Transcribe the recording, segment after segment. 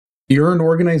you're an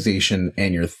organization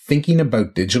and you're thinking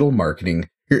about digital marketing,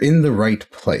 you're in the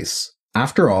right place.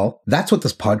 After all, that's what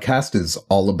this podcast is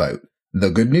all about. The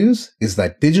good news is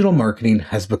that digital marketing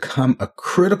has become a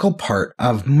critical part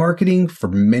of marketing for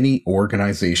many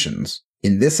organizations.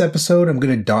 In this episode, I'm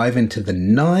going to dive into the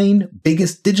 9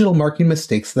 biggest digital marketing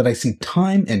mistakes that I see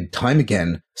time and time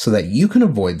again so that you can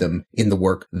avoid them in the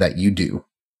work that you do.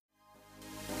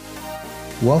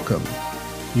 Welcome.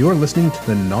 You're listening to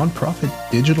the Nonprofit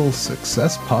Digital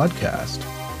Success Podcast.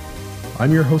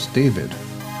 I'm your host, David,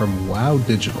 from Wow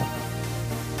Digital.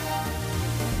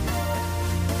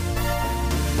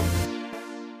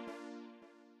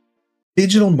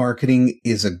 Digital marketing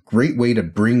is a great way to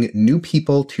bring new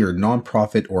people to your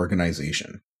nonprofit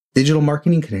organization. Digital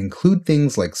marketing can include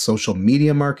things like social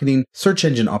media marketing, search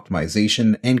engine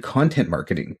optimization, and content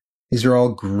marketing. These are all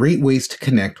great ways to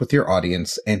connect with your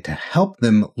audience and to help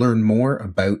them learn more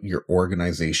about your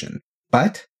organization.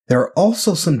 But there are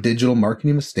also some digital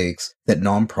marketing mistakes that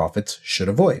nonprofits should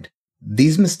avoid.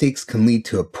 These mistakes can lead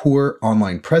to a poor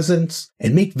online presence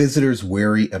and make visitors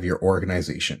wary of your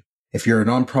organization. If you're a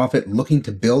nonprofit looking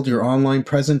to build your online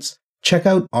presence, check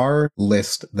out our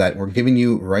list that we're giving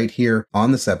you right here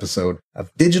on this episode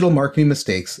of digital marketing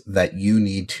mistakes that you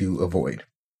need to avoid.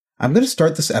 I'm going to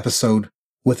start this episode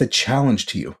with a challenge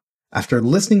to you. After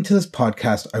listening to this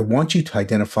podcast, I want you to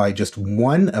identify just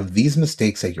one of these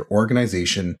mistakes at your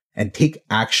organization and take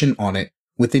action on it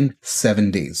within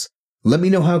 7 days. Let me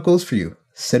know how it goes for you.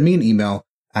 Send me an email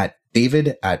at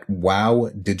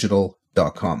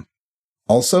david@wowdigital.com.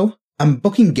 Also, I'm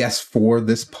booking guests for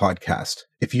this podcast.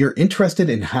 If you're interested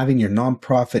in having your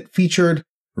nonprofit featured,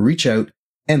 reach out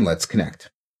and let's connect.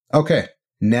 Okay,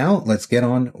 now let's get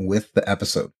on with the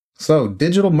episode. So,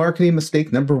 digital marketing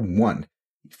mistake number 1,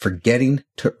 forgetting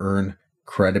to earn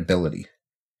credibility.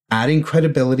 Adding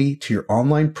credibility to your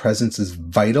online presence is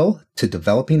vital to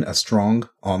developing a strong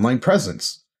online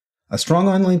presence. A strong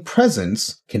online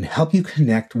presence can help you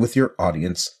connect with your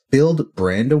audience, build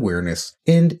brand awareness,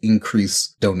 and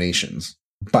increase donations.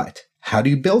 But how do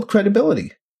you build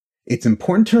credibility? It's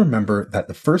important to remember that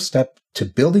the first step to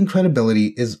building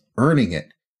credibility is earning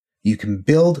it. You can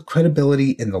build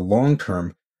credibility in the long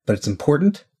term, but it's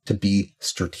important to be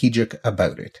strategic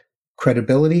about it.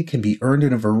 Credibility can be earned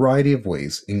in a variety of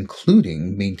ways,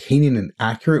 including maintaining an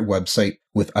accurate website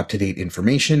with up-to-date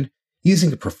information,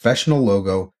 using a professional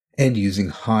logo, and using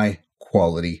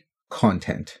high-quality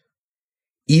content.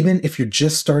 Even if you're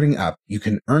just starting up, you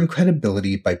can earn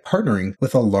credibility by partnering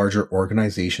with a larger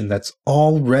organization that's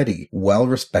already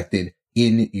well-respected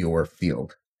in your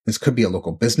field. This could be a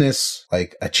local business,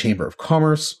 like a chamber of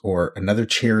commerce, or another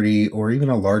charity, or even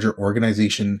a larger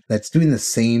organization that's doing the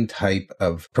same type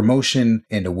of promotion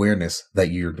and awareness that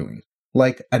you're doing,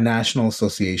 like a national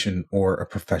association or a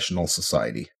professional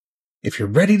society. If you're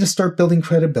ready to start building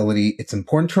credibility, it's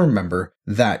important to remember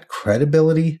that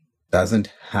credibility doesn't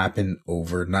happen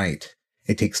overnight.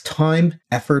 It takes time,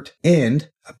 effort, and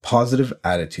a positive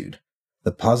attitude.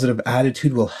 The positive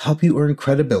attitude will help you earn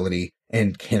credibility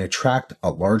and can attract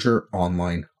a larger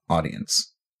online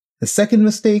audience. The second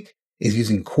mistake is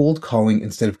using cold calling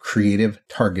instead of creative,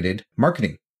 targeted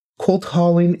marketing. Cold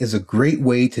calling is a great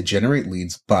way to generate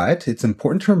leads, but it's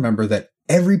important to remember that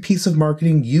every piece of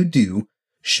marketing you do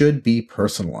should be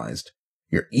personalized.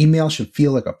 Your email should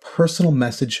feel like a personal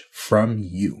message from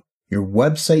you. Your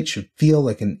website should feel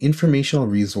like an informational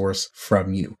resource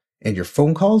from you. And your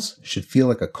phone calls should feel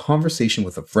like a conversation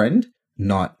with a friend,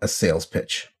 not a sales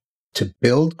pitch. To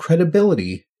build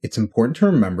credibility, it's important to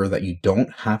remember that you don't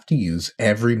have to use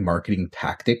every marketing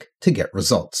tactic to get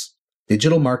results.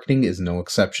 Digital marketing is no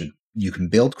exception. You can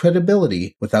build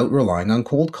credibility without relying on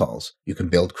cold calls. You can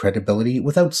build credibility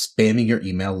without spamming your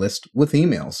email list with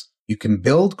emails. You can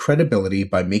build credibility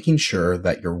by making sure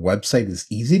that your website is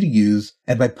easy to use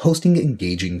and by posting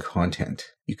engaging content.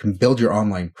 You can build your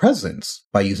online presence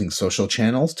by using social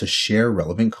channels to share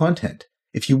relevant content.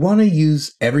 If you want to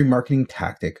use every marketing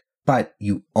tactic, but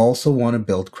you also want to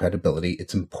build credibility,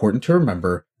 it's important to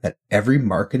remember that every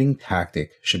marketing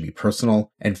tactic should be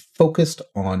personal and focused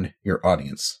on your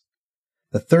audience.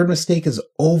 The third mistake is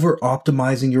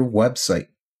over-optimizing your website.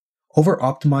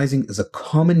 Over-optimizing is a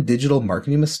common digital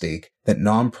marketing mistake that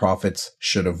nonprofits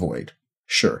should avoid.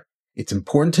 Sure, it's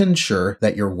important to ensure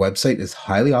that your website is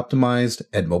highly optimized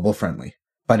and mobile-friendly,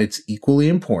 but it's equally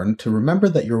important to remember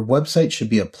that your website should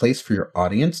be a place for your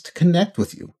audience to connect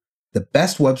with you. The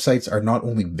best websites are not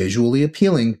only visually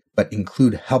appealing, but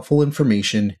include helpful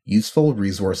information, useful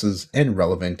resources, and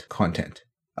relevant content.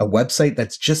 A website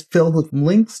that's just filled with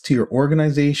links to your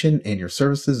organization and your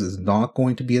services is not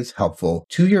going to be as helpful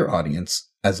to your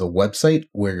audience as a website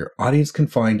where your audience can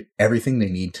find everything they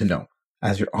need to know.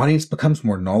 As your audience becomes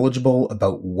more knowledgeable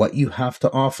about what you have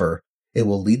to offer, it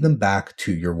will lead them back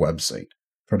to your website.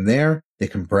 From there, they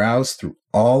can browse through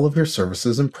all of your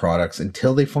services and products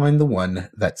until they find the one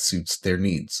that suits their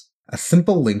needs. A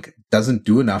simple link doesn't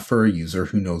do enough for a user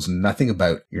who knows nothing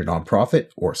about your nonprofit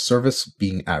or service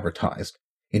being advertised.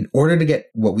 In order to get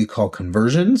what we call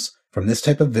conversions from this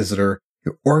type of visitor,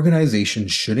 your organization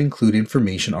should include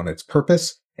information on its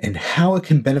purpose and how it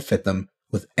can benefit them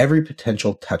with every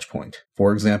potential touchpoint.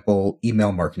 For example,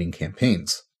 email marketing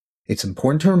campaigns. It's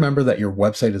important to remember that your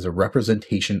website is a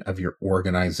representation of your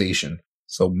organization.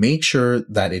 So make sure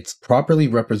that it's properly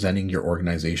representing your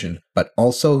organization, but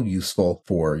also useful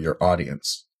for your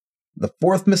audience. The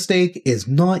fourth mistake is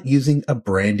not using a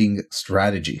branding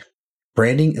strategy.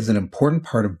 Branding is an important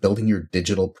part of building your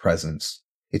digital presence.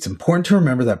 It's important to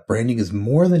remember that branding is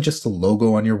more than just a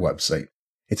logo on your website.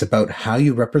 It's about how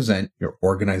you represent your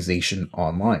organization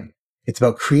online. It's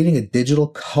about creating a digital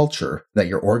culture that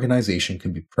your organization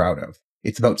can be proud of.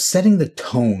 It's about setting the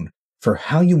tone for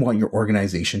how you want your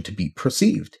organization to be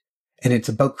perceived. And it's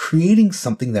about creating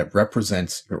something that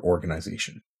represents your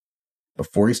organization.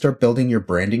 Before you start building your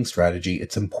branding strategy,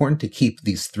 it's important to keep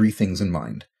these three things in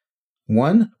mind.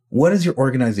 1, what is your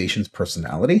organization's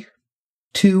personality?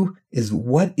 2 is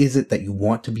what is it that you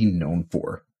want to be known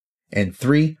for? And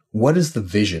 3, what is the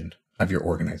vision of your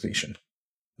organization?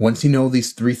 Once you know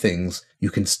these three things, you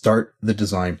can start the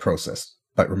design process.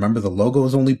 But remember, the logo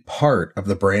is only part of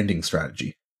the branding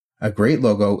strategy. A great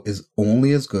logo is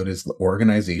only as good as the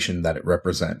organization that it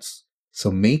represents. So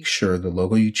make sure the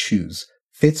logo you choose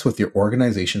fits with your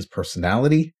organization's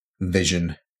personality,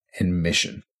 vision, and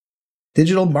mission.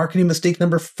 Digital marketing mistake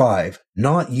number 5,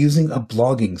 not using a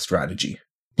blogging strategy.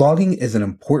 Blogging is an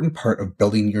important part of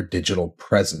building your digital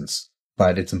presence,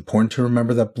 but it's important to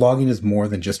remember that blogging is more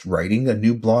than just writing a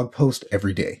new blog post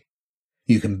every day.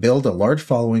 You can build a large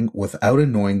following without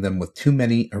annoying them with too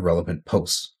many irrelevant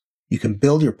posts. You can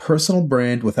build your personal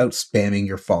brand without spamming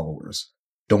your followers.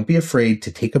 Don't be afraid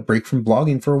to take a break from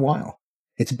blogging for a while.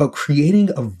 It's about creating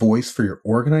a voice for your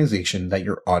organization that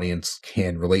your audience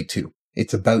can relate to.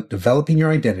 It's about developing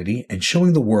your identity and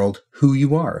showing the world who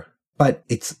you are. But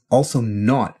it's also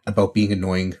not about being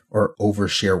annoying or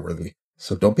overshare-worthy.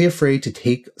 So don't be afraid to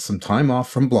take some time off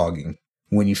from blogging.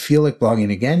 When you feel like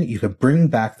blogging again, you can bring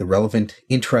back the relevant,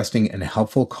 interesting, and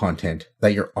helpful content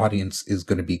that your audience is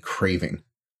going to be craving.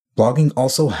 Blogging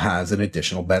also has an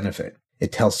additional benefit.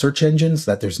 It tells search engines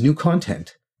that there's new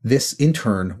content. This, in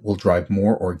turn, will drive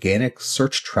more organic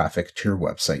search traffic to your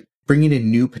website, bringing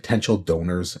in new potential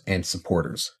donors and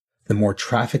supporters. The more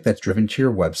traffic that's driven to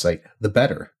your website, the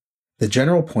better. The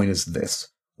general point is this: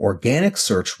 organic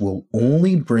search will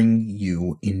only bring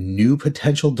you in new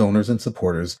potential donors and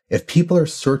supporters if people are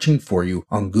searching for you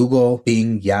on Google,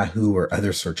 Bing, Yahoo, or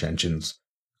other search engines.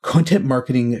 Content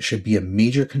marketing should be a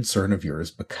major concern of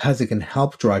yours because it can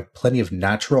help drive plenty of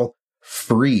natural,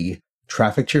 free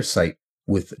traffic to your site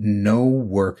with no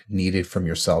work needed from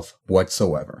yourself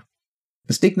whatsoever.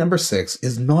 Mistake number 6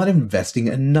 is not investing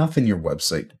enough in your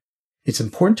website. It's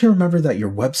important to remember that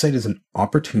your website is an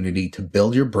opportunity to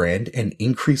build your brand and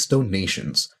increase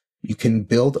donations. You can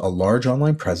build a large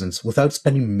online presence without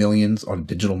spending millions on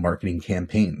digital marketing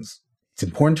campaigns. It's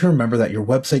important to remember that your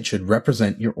website should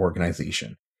represent your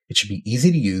organization. It should be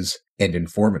easy to use and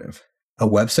informative. A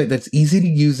website that's easy to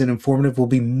use and informative will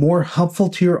be more helpful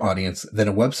to your audience than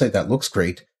a website that looks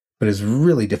great but is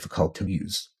really difficult to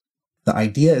use. The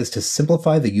idea is to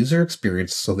simplify the user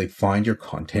experience so they find your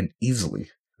content easily.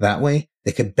 That way,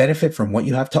 they can benefit from what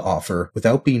you have to offer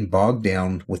without being bogged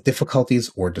down with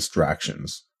difficulties or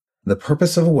distractions. The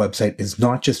purpose of a website is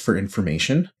not just for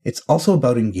information, it's also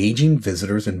about engaging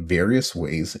visitors in various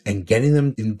ways and getting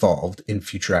them involved in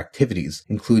future activities,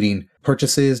 including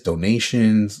purchases,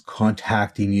 donations,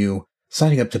 contacting you,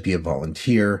 signing up to be a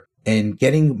volunteer, and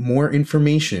getting more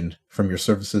information from your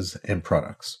services and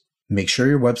products. Make sure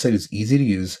your website is easy to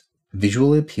use,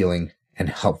 visually appealing, and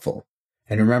helpful.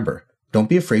 And remember, don't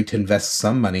be afraid to invest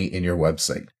some money in your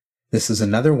website. This is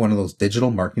another one of those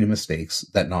digital marketing mistakes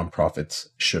that nonprofits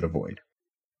should avoid.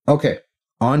 Okay,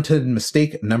 on to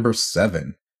mistake number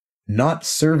 7, not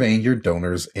surveying your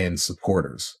donors and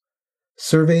supporters.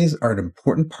 Surveys are an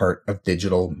important part of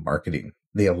digital marketing.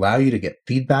 They allow you to get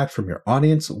feedback from your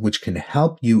audience, which can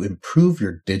help you improve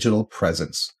your digital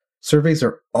presence. Surveys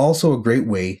are also a great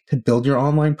way to build your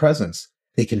online presence.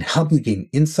 They can help you gain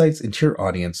insights into your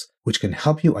audience, which can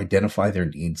help you identify their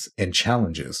needs and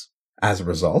challenges. As a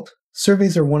result,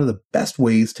 surveys are one of the best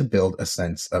ways to build a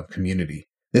sense of community.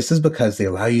 This is because they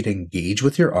allow you to engage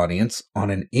with your audience on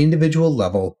an individual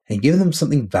level and give them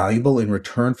something valuable in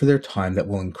return for their time that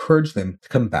will encourage them to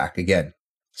come back again.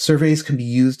 Surveys can be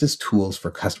used as tools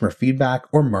for customer feedback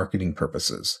or marketing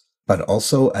purposes, but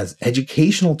also as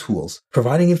educational tools,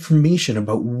 providing information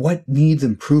about what needs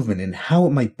improvement and how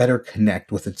it might better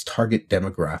connect with its target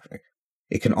demographic.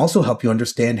 It can also help you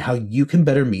understand how you can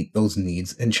better meet those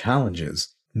needs and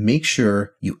challenges. Make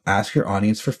sure you ask your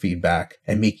audience for feedback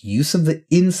and make use of the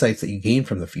insights that you gain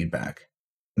from the feedback.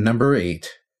 Number 8,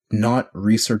 not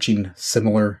researching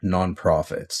similar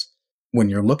nonprofits. When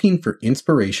you're looking for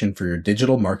inspiration for your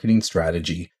digital marketing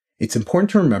strategy, it's important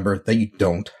to remember that you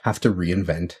don't have to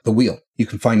reinvent the wheel. You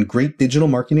can find great digital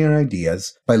marketing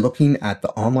ideas by looking at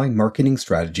the online marketing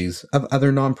strategies of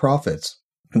other nonprofits.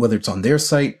 Whether it's on their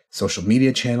site, social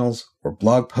media channels, or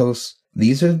blog posts,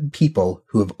 these are people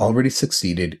who have already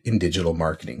succeeded in digital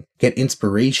marketing. Get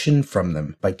inspiration from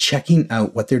them by checking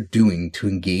out what they're doing to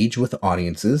engage with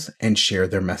audiences and share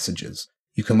their messages.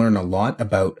 You can learn a lot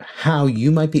about how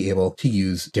you might be able to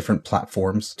use different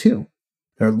platforms too.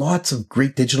 There are lots of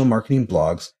great digital marketing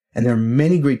blogs, and there are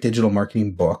many great digital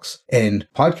marketing books and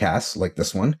podcasts like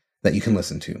this one that you can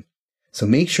listen to. So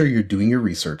make sure you're doing your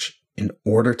research in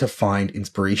order to find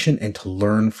inspiration and to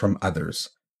learn from others.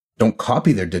 Don't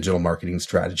copy their digital marketing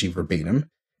strategy verbatim.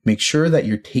 Make sure that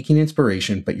you're taking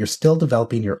inspiration, but you're still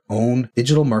developing your own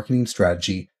digital marketing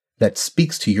strategy that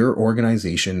speaks to your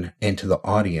organization and to the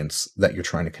audience that you're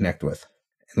trying to connect with.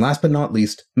 And last but not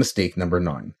least, mistake number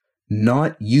 9,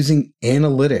 not using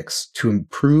analytics to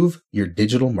improve your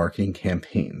digital marketing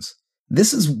campaigns.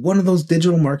 This is one of those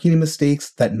digital marketing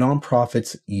mistakes that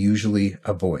nonprofits usually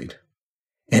avoid.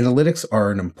 Analytics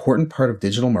are an important part of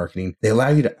digital marketing. They allow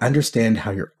you to understand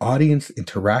how your audience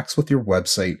interacts with your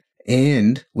website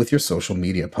and with your social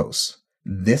media posts.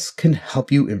 This can help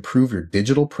you improve your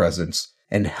digital presence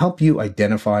and help you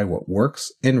identify what works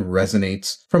and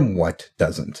resonates from what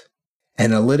doesn't.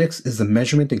 Analytics is the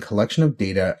measurement and collection of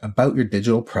data about your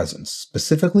digital presence,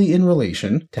 specifically in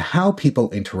relation to how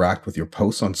people interact with your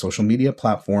posts on social media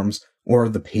platforms or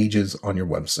the pages on your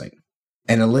website.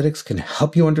 Analytics can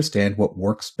help you understand what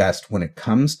works best when it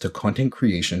comes to content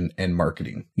creation and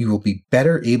marketing. You will be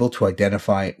better able to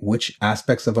identify which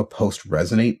aspects of a post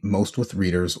resonate most with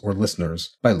readers or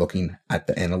listeners by looking at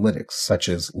the analytics, such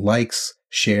as likes,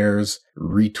 shares,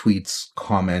 retweets,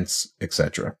 comments,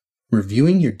 etc.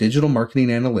 Reviewing your digital marketing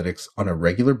analytics on a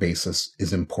regular basis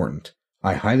is important.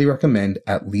 I highly recommend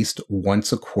at least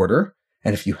once a quarter,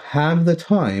 and if you have the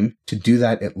time, to do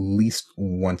that at least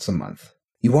once a month.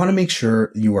 You want to make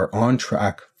sure you are on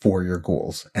track for your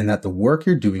goals and that the work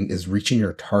you're doing is reaching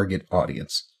your target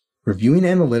audience. Reviewing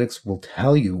analytics will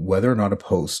tell you whether or not a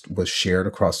post was shared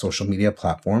across social media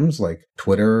platforms like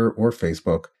Twitter or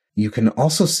Facebook. You can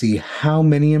also see how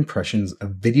many impressions a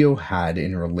video had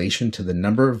in relation to the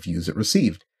number of views it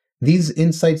received. These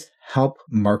insights help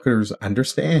marketers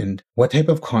understand what type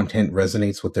of content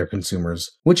resonates with their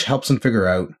consumers, which helps them figure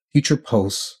out future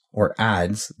posts or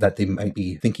ads that they might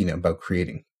be thinking about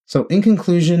creating. So in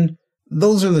conclusion,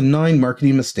 those are the 9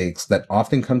 marketing mistakes that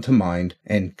often come to mind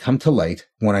and come to light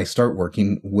when I start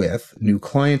working with new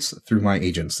clients through my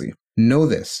agency. Know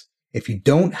this, if you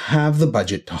don't have the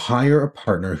budget to hire a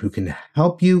partner who can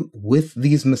help you with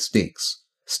these mistakes,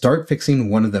 start fixing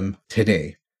one of them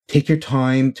today. Take your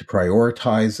time to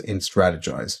prioritize and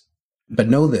strategize. But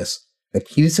know this, the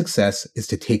key to success is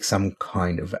to take some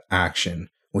kind of action,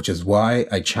 which is why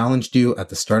I challenged you at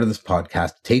the start of this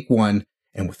podcast to take one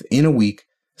and within a week,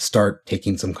 start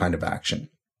taking some kind of action.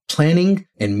 Planning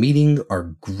and meeting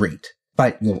are great,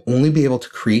 but you'll only be able to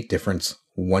create difference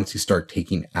once you start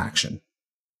taking action.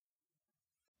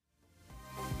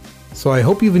 So I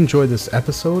hope you've enjoyed this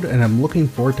episode, and I'm looking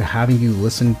forward to having you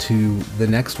listen to the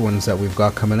next ones that we've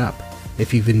got coming up.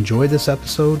 If you've enjoyed this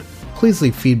episode, please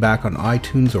leave feedback on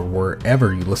iTunes or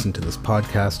wherever you listen to this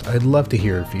podcast. I'd love to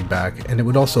hear your feedback, and it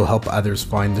would also help others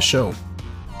find the show.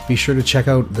 Be sure to check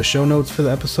out the show notes for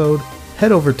the episode.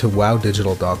 Head over to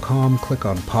wowdigital.com, click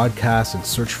on podcasts, and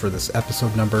search for this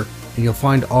episode number, and you'll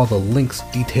find all the links,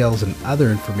 details, and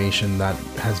other information that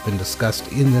has been discussed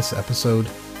in this episode.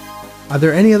 Are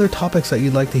there any other topics that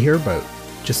you'd like to hear about?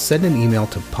 Just send an email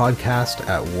to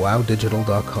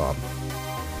podcast@wowdigital.com.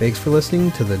 Thanks for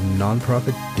listening to the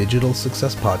Nonprofit Digital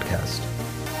Success Podcast.